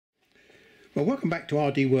Well, welcome back to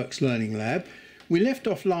RDWorks Learning Lab. We left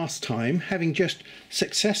off last time having just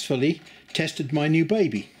successfully tested my new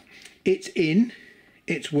baby. It's in,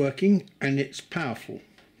 it's working, and it's powerful.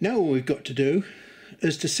 Now all we've got to do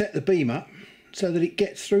is to set the beam up so that it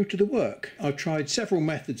gets through to the work. I've tried several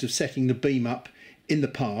methods of setting the beam up in the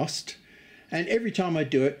past, and every time I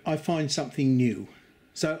do it I find something new.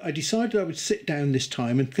 So I decided I would sit down this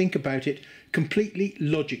time and think about it completely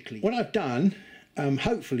logically. What I've done,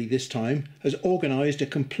 hopefully this time, has organised a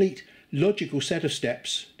complete logical set of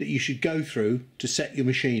steps that you should go through to set your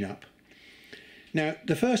machine up. Now,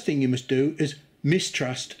 the first thing you must do is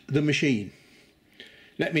mistrust the machine.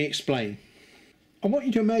 Let me explain. I want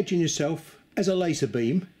you to imagine yourself as a laser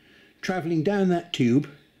beam travelling down that tube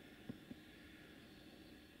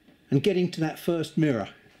and getting to that first mirror.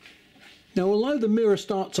 Now, although the mirror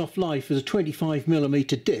starts off life as a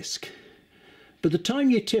 25mm disc, by the time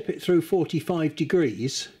you tip it through 45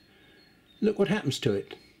 degrees, look what happens to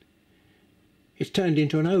it. It's turned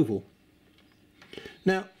into an oval.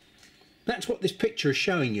 Now, that's what this picture is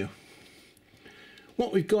showing you.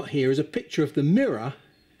 What we've got here is a picture of the mirror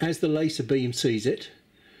as the laser beam sees it,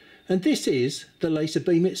 and this is the laser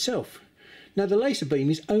beam itself. Now, the laser beam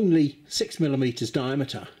is only 6mm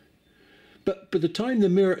diameter, but by the time the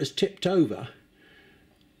mirror is tipped over,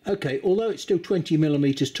 okay, although it's still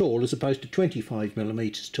 20mm tall as opposed to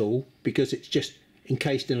 25mm tall because it's just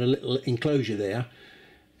encased in a little enclosure there,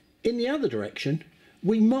 in the other direction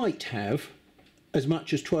we might have as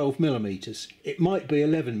much as 12mm. It might be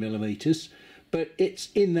 11mm, but it's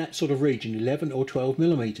in that sort of region, 11 or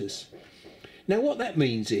 12mm. Now what that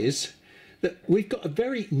means is that we've got a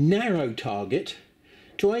very narrow target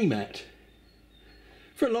to aim at.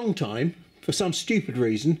 For a long time, for some stupid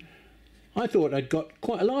reason, I thought I'd got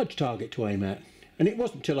quite a large target to aim at, and it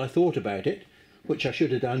wasn't until I thought about it, which I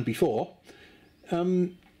should have done before,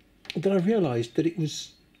 that I realised that it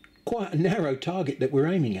was quite a narrow target that we're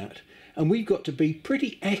aiming at, and we've got to be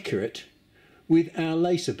pretty accurate with our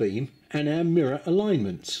laser beam and our mirror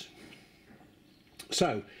alignments.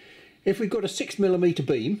 So if we've got a 6mm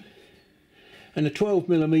beam and a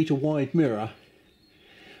 12mm wide mirror,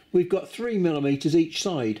 we've got 3mm each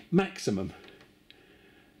side maximum.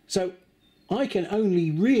 So I can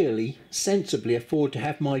only really sensibly afford to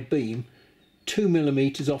have my beam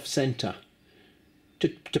 2mm off centre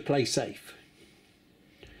to play safe.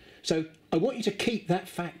 So I want you to keep that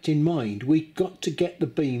fact in mind. We've got to get the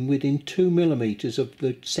beam within 2mm of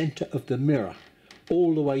the centre of the mirror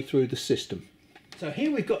all the way through the system. So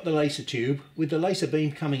here we've got the laser tube with the laser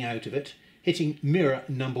beam coming out of it, hitting mirror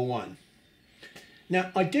number 1.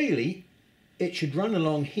 Now ideally it should run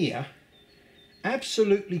along here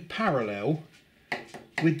absolutely parallel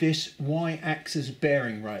with this y-axis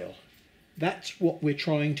bearing rail. That's what we're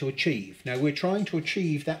trying to achieve. Now we're trying to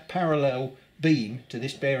achieve that parallel beam to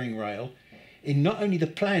this bearing rail in not only the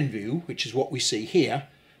plan view, which is what we see here,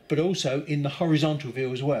 but also in the horizontal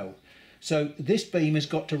view as well. So this beam has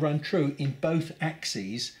got to run true in both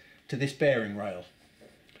axes to this bearing rail.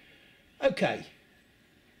 Okay,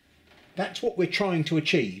 that's what we're trying to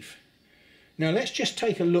achieve. Now let's just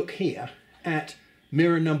take a look here at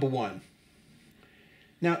mirror number 1.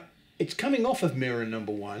 Now it's coming off of mirror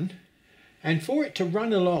number 1, and for it to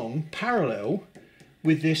run along parallel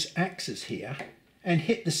with this axis here and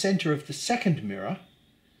hit the centre of the second mirror,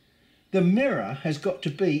 the mirror has got to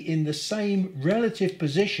be in the same relative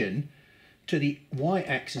position to the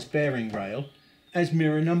y-axis bearing rail as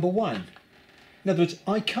mirror number 1. In other words,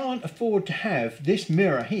 I can't afford to have this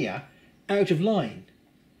mirror here out of line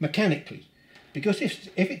mechanically, because if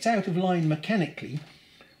it's out of line mechanically,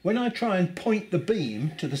 when I try and point the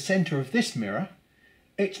beam to the centre of this mirror,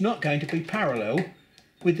 it's not going to be parallel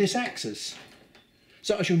with this axis.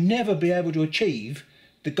 So I shall never be able to achieve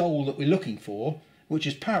the goal that we're looking for, which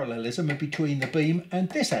is parallelism between the beam and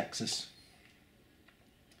this axis.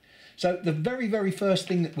 So the very first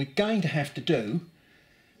thing that we're going to have to do,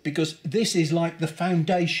 because this is like the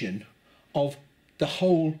foundation of the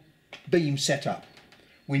whole beam setup,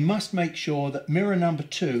 we must make sure that mirror number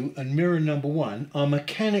 2 and mirror number 1 are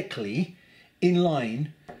mechanically in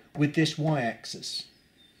line with this y-axis.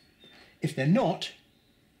 If they're not,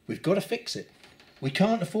 we've got to fix it. We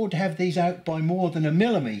can't afford to have these out by more than 1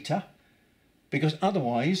 millimetre, because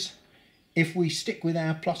otherwise, if we stick with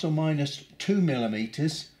our plus or minus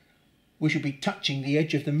 2mm, we should be touching the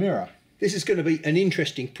edge of the mirror. This is going to be an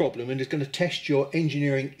interesting problem, and it's going to test your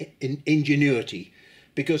engineering ingenuity,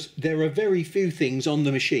 because there are very few things on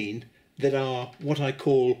the machine that are what I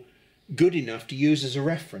call good enough to use as a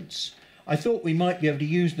reference. I thought we might be able to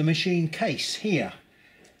use the machine case here.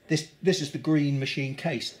 This is the green machine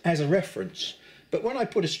case as a reference. But when I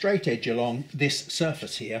put a straight edge along this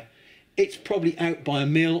surface here, it's probably out by a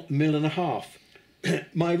mil and a half.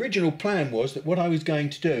 My original plan was that what I was going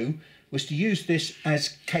to do was to use this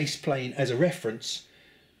as case plane as a reference,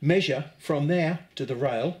 measure from there to the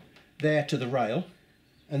rail, there to the rail,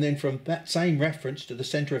 and then from that same reference to the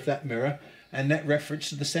centre of that mirror, and that reference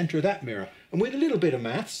to the centre of that mirror. And with a little bit of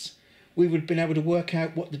maths, we would have been able to work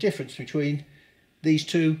out what the difference between these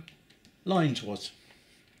two lines was.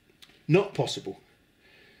 Not possible.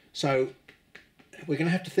 So we're going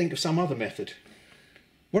to have to think of some other method.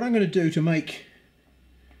 What I'm going to do to make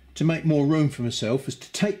more room for myself is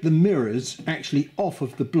to take the mirrors actually off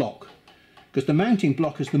of the block, because the mounting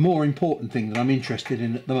block is the more important thing that I'm interested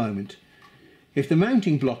in at the moment. If the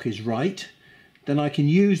mounting block is right, then I can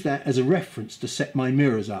use that as a reference to set my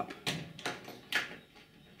mirrors up.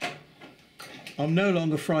 I'm no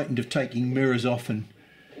longer frightened of taking mirrors off and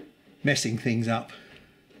messing things up.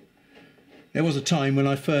 There was a time when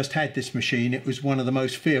I first had this machine, it was one of the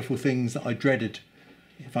most fearful things that I dreaded.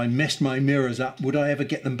 If I messed my mirrors up, would I ever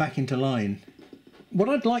get them back into line? What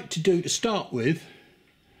I'd like to do to start with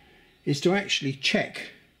is to actually check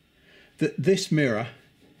that this mirror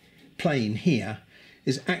plane here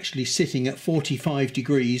is actually sitting at 45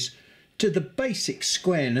 degrees to the basic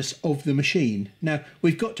squareness of the machine. Now,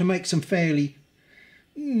 we've got to make some fairly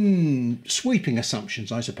sweeping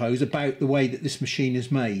assumptions, I suppose, about the way that this machine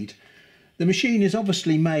is made. The machine is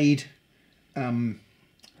obviously made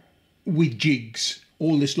with jigs.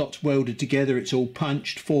 All this lot's welded together, it's all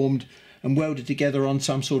punched, formed and welded together on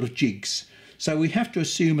some sort of jigs. So we have to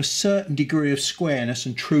assume a certain degree of squareness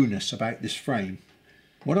and trueness about this frame.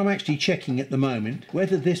 What I'm actually checking at the moment,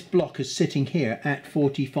 whether this block is sitting here at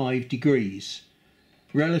 45 degrees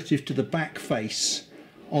relative to the back face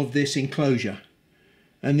of this enclosure.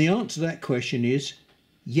 And the answer to that question is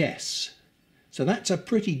yes. So that's a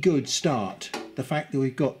pretty good start, the fact that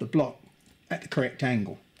we've got the block at the correct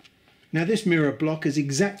angle. Now this mirror block is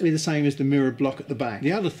exactly the same as the mirror block at the back.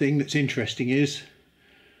 The other thing that's interesting is,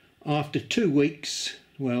 after 2 weeks,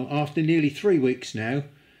 well, after nearly 3 weeks now,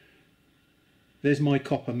 there's my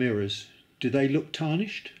copper mirrors. Do they look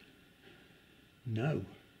tarnished? No.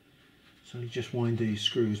 So let's just wind these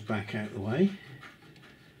screws back out of the way.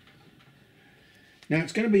 Now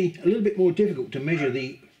it's going to be a little bit more difficult to measure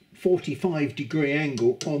the 45 degree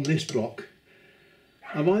angle on this block.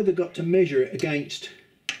 I've either got to measure it against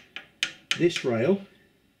this rail,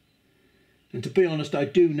 and to be honest, I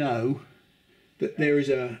do know that there is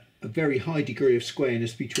a very high degree of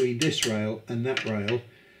squareness between this rail and that rail,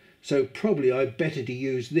 so probably I'd better to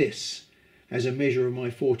use this as a measure of my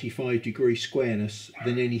 45 degree squareness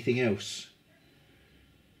than anything else.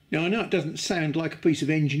 Now I know it doesn't sound like a piece of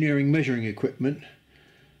engineering measuring equipment,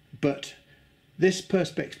 but this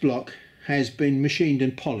Perspex block has been machined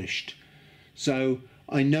and polished, so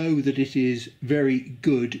I know that it is very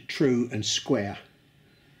good, true and square.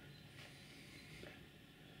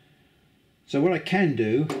 So what I can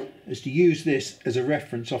do is to use this as a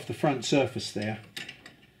reference off the front surface there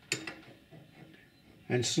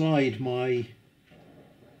and slide my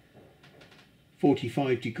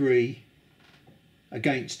 45 degree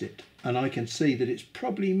against it, and I can see that it's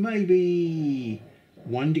probably maybe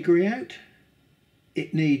 1 degree out.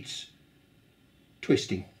 It needs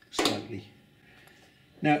twisting slightly.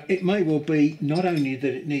 Now it may well be not only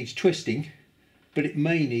that it needs twisting, but it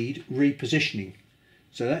may need repositioning.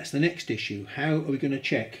 So that's the next issue. How are we going to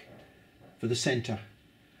check for the centre?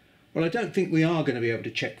 Well, I don't think we are going to be able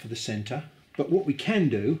to check for the centre, but what we can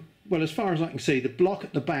do, well, as far as I can see, the block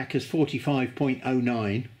at the back is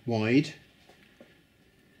 45.09 wide,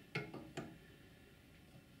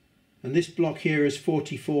 and this block here is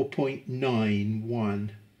 44.91.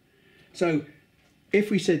 So if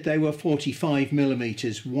we said they were 45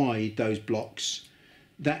 millimeters wide, those blocks,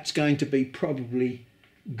 that's going to be probably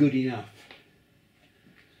good enough.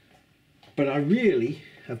 But I really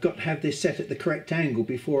have got to have this set at the correct angle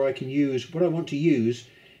before I can use, what I want to use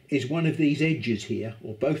is one of these edges here,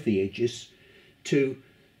 or both the edges, to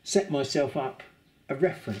set myself up a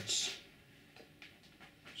reference.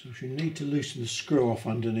 So I should need to loosen the screw off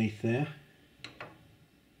underneath there.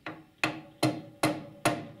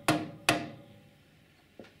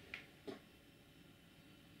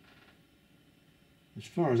 As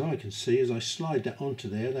far as I can see, as I slide that onto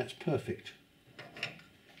there, that's perfect.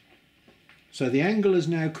 So the angle is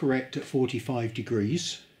now correct at 45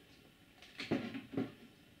 degrees,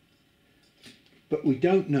 but we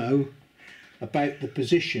don't know about the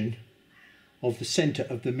position of the centre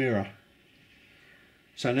of the mirror.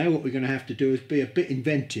 So now what we're going to have to do is be a bit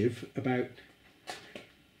inventive about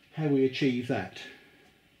how we achieve that.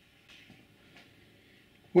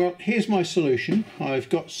 Well, here's my solution. I've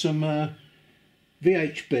got some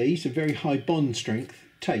VHB, so very high bond strength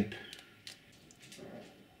tape.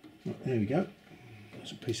 Right, there we go.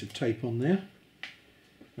 There's a piece of tape on there.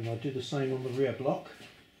 And I'll do the same on the rear block.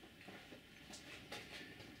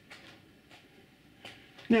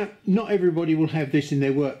 Now, not everybody will have this in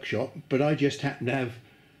their workshop, but I just happen to have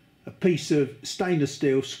a piece of stainless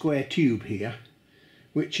steel square tube here,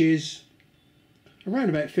 which is around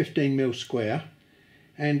about 15mm square,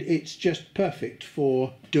 and it's just perfect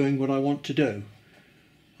for doing what I want to do.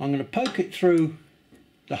 I'm going to poke it through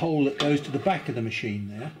the hole that goes to the back of the machine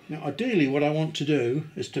there. Now ideally what I want to do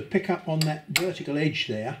is to pick up on that vertical edge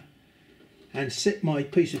there and sit my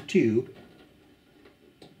piece of tube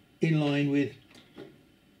in line with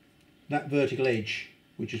that vertical edge,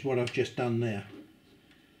 which is what I've just done there.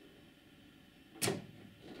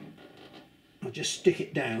 I'll just stick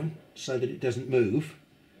it down so that it doesn't move,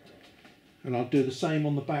 and I'll do the same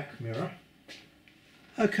on the back mirror.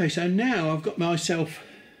 Okay, so now I've got myself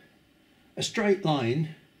a straight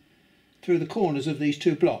line through the corners of these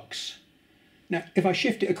two blocks. Now if I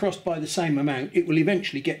shift it across by the same amount, it will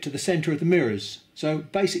eventually get to the centre of the mirrors. So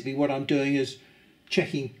basically what I'm doing is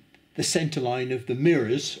checking the centre line of the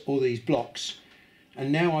mirrors, or these blocks, and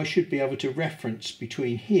now I should be able to reference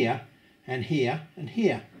between here and here and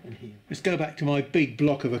here and here. Let's go back to my big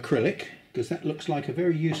block of acrylic, because that looks like a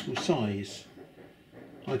very useful size.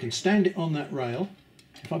 I can stand it on that rail.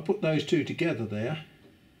 If I put those two together there,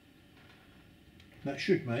 that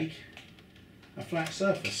should make a flat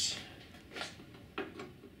surface,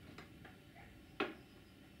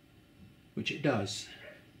 which it does.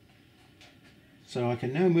 So I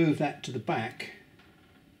can now move that to the back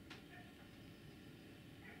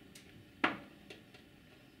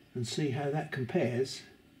and see how that compares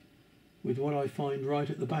with what I find right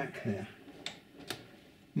at the back there.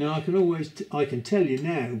 Now I can tell you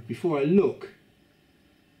now, before I look,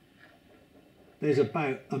 there's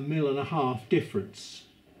about 1.5 mm difference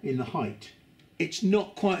in the height. It's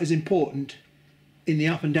not quite as important in the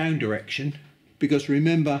up and down direction, because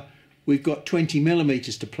remember, we've got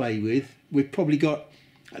 20mm to play with. We've probably got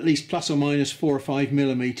at least plus or minus 4 or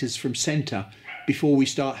 5mm from centre before we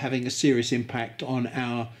start having a serious impact on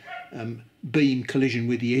our beam collision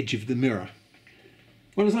with the edge of the mirror.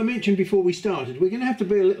 Well, as I mentioned before we started, we're going to have to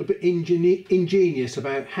be a little bit ingenious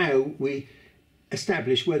about how we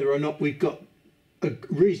establish whether or not we've got a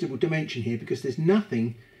reasonable dimension here, because there's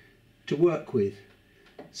nothing to work with.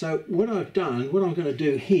 So what I'm going to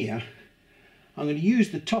do here, I'm going to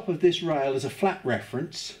use the top of this rail as a flat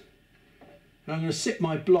reference, and I'm going to sit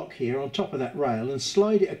my block here on top of that rail and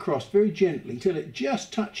slide it across very gently till it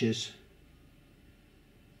just touches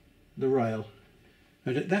the rail.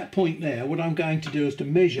 And at that point there, what I'm going to do is to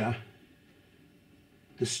measure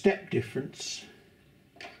the step difference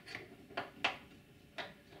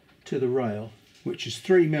to the rail, which is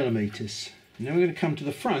 3mm. Now we're going to come to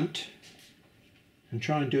the front and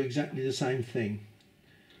try and do exactly the same thing.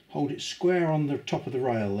 Hold it square on the top of the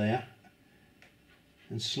rail there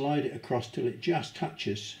and slide it across till it just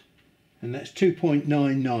touches, and that's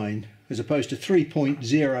 2.99 as opposed to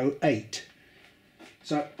 3.08.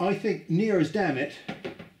 So I think near as damn it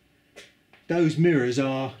those mirrors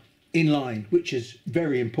are in line, which is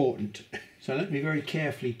very important. So let me very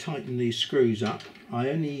carefully tighten these screws up. I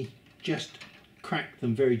only just crack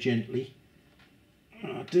them very gently.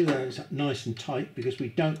 I'll do those nice and tight because we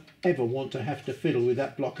don't ever want to have to fiddle with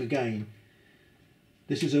that block again.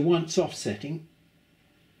 This is a once off setting.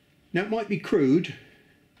 Now it might be crude,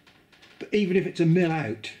 but even if it's a mil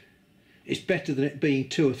out, it's better than it being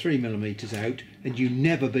 2 or 3mm out and you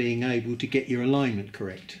never being able to get your alignment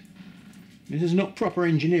correct. This is not proper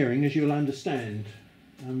engineering, as you'll understand,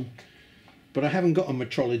 but I haven't got a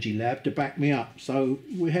metrology lab to back me up, so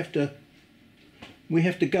we have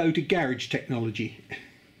to go to garage technology.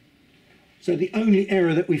 So the only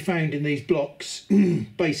error that we found in these blocks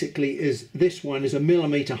basically is this one is 1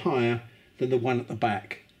 mm higher than the one at the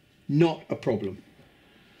back. Not a problem.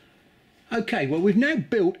 Okay, well we've now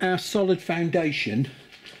built our solid foundation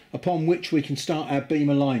upon which we can start our beam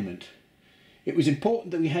alignment. It was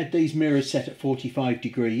important that we had these mirrors set at 45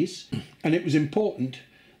 degrees, and it was important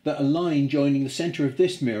that a line joining the centre of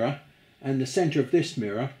this mirror and the centre of this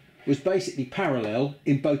mirror was basically parallel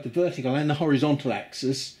in both the vertical and the horizontal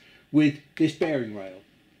axis with this bearing rail.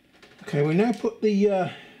 Okay, we now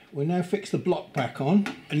fix the block back on,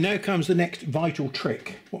 and now comes the next vital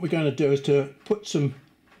trick. What we're going to do is to put a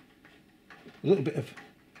little bit of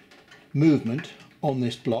movement on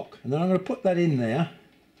this block, and then I'm going to put that in there,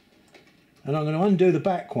 and I'm going to undo the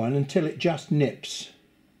back one until it just nips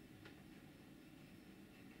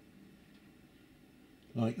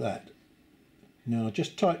like that. Now I'll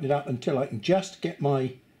just tighten it up until I can just get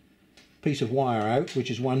my piece of wire out,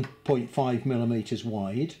 which is 1.5 millimeters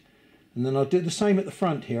wide, and then I'll do the same at the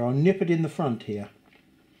front here. I'll nip it in the front here,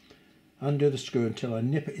 undo the screw until I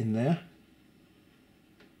nip it in there,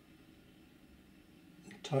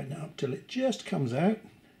 tighten it up till it just comes out.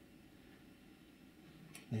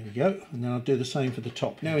 There we go, and then I'll do the same for the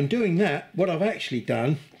top. Now in doing that, what I've actually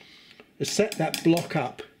done is set that block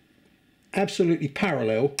up absolutely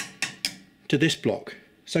parallel to this block.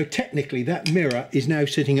 So technically that mirror is now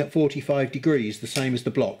sitting at 45 degrees, the same as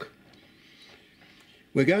the block.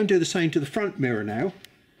 We're going to do the same to the front mirror now.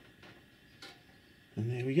 And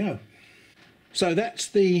there we go. So that's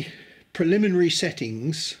the preliminary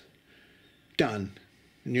settings done.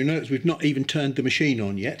 And you'll notice we've not even turned the machine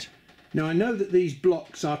on yet. Now I know that these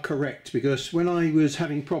blocks are correct because when I was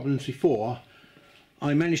having problems before,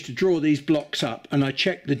 I managed to draw these blocks up and I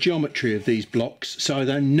checked the geometry of these blocks, so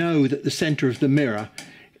I know that the centre of the mirror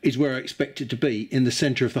is where I expect it to be, in the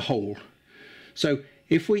centre of the hole. So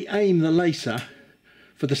if we aim the laser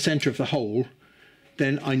for the centre of the hole,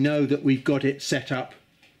 then I know that we've got it set up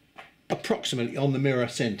approximately on the mirror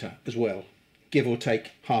centre as well, give or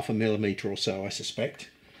take half a millimetre or so, I suspect.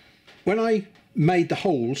 When I made the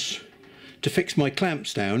holes to fix my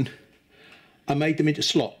clamps down, I made them into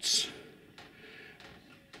slots.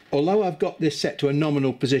 Although I've got this set to a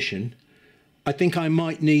nominal position, I think I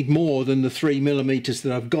might need more than the 3 millimeters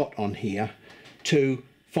that I've got on here to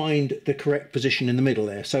find the correct position in the middle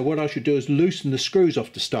there. So what I should do is loosen the screws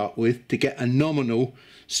off to start with to get a nominal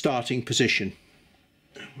starting position.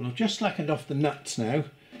 Well, I've just slackened off the nuts now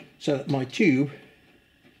so that my tube,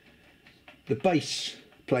 the base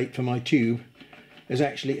plate for my tube, is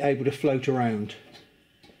actually able to float around.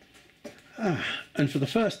 And for the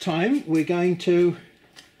first time we're going to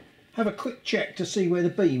have a quick check to see where the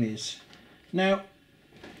beam is. Now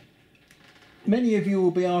many of you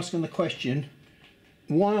will be asking the question,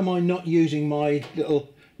 why am I not using my little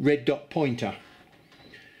red dot pointer?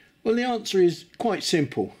 Well, the answer is quite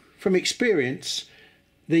simple. From experience,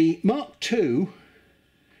 the Mark II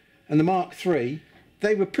and the Mark III,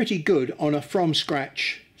 they were pretty good on a from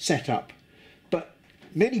scratch setup, but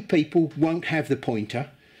many people won't have the pointer.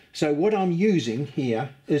 So what I'm using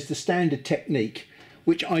here is the standard technique,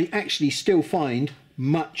 which I actually still find,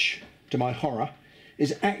 much to my horror,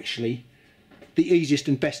 is actually the easiest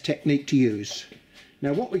and best technique to use.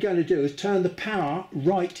 Now what we're going to do is turn the power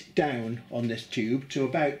right down on this tube to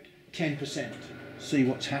about 10%. See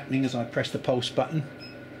what's happening as I press the pulse button.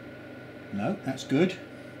 No, that's good.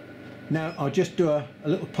 Now I'll just do a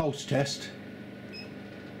little pulse test.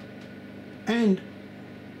 And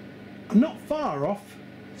I'm not far off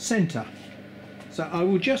centre. So I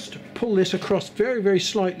will just pull this across very, very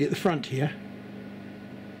slightly at the front here.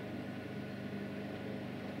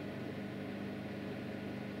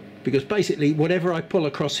 Because basically whatever I pull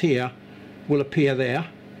across here will appear there.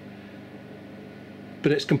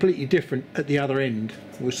 But it's completely different at the other end.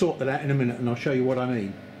 We'll sort that out in a minute and I'll show you what I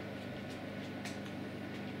mean.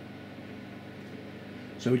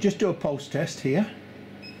 So we just do a pulse test here.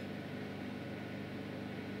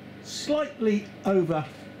 Slightly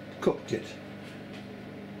overcooked it.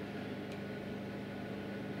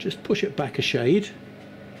 Just push it back a shade.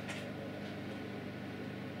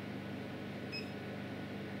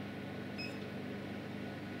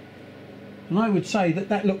 And I would say that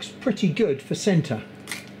that looks pretty good for centre.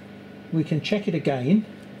 We can check it again.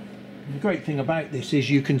 The great thing about this is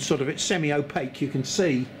you can sort of, it's semi-opaque, you can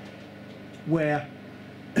see where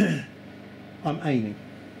I'm aiming.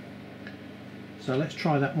 So let's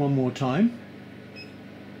try that one more time.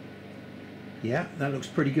 Yeah, that looks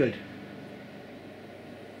pretty good.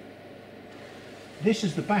 This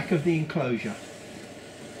is the back of the enclosure.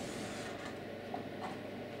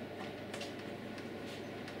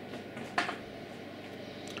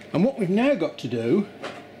 And what we've now got to do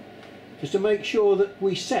is to make sure that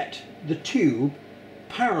we set the tube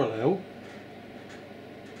parallel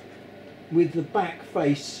with the back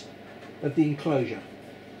face of the enclosure.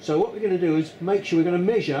 So what we're going to do is make sure we're going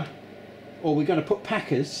to measure, or we're going to put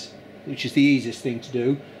packers, which is the easiest thing to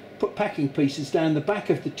do, put packing pieces down the back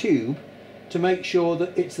of the tube to make sure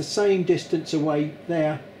that it's the same distance away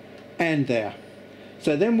there and there.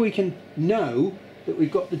 So then we can know that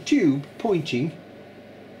we've got the tube pointing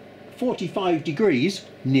 45 degrees,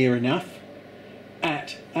 near enough,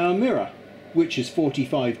 at our mirror, which is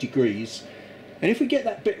 45 degrees. And if we get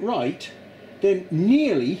that bit right, then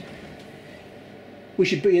nearly we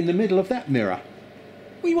should be in the middle of that mirror.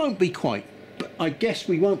 We won't be quite, but I guess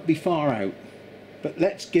we won't be far out. But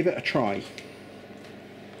let's give it a try.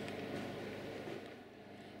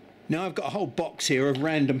 Now I've got a whole box here of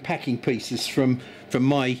random packing pieces from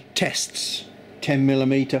my tests.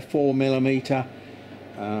 10mm, 4mm,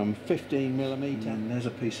 15mm, and there's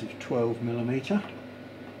a piece of 12mm.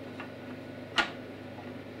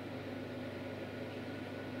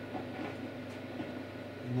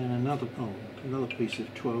 And then another piece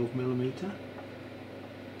of 12mm.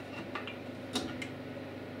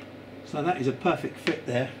 So that is a perfect fit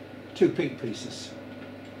there, 2 pink pieces.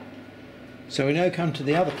 So we now come to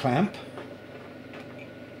the other clamp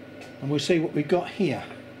and we'll see what we've got here.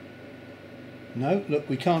 No, look,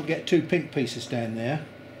 we can't get 2 pink pieces down there.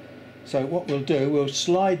 So what we'll do, we'll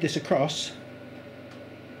slide this across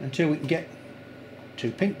until we can get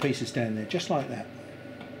 2 pink pieces down there, just like that.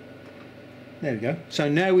 There we go. So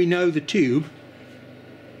now we know the tube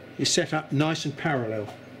is set up nice and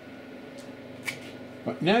parallel.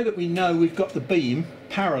 Right, now that we know we've got the beam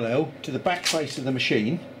parallel to the back face of the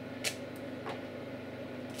machine,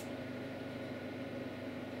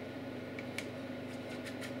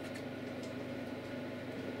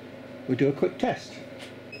 we'll do a quick test.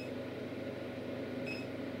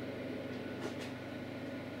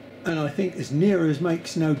 And I think as near as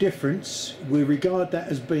makes no difference, we regard that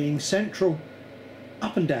as being central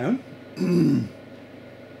up and down,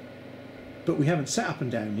 but we haven't set up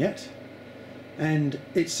and down yet, and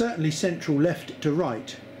it's certainly central left to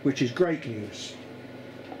right, which is great news.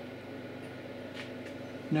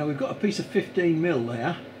 Now we've got a piece of 15mm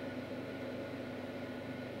there,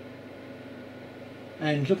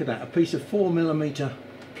 and look at that, a piece of 4mm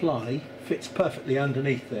ply fits perfectly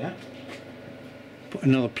underneath there. Put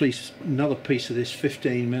another piece of this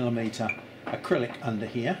 15mm acrylic under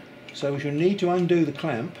here. So we shall need to undo the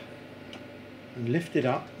clamp and lift it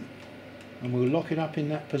up, and we'll lock it up in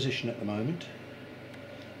that position at the moment.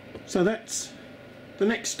 So that's the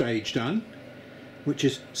next stage done, which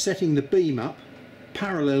is setting the beam up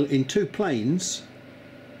parallel in 2 planes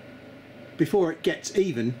before it gets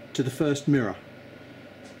even to the first mirror.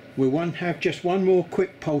 We'll have just one more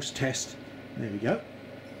quick pulse test. There we go.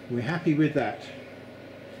 We're happy with that.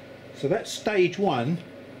 So that's stage 1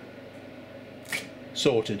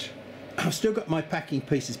 sorted. I've still got my packing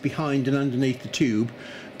pieces behind and underneath the tube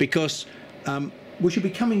because we should be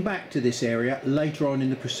coming back to this area later on in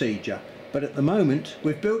the procedure, but at the moment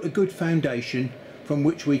we've built a good foundation from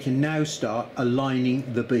which we can now start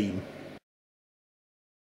aligning the beam.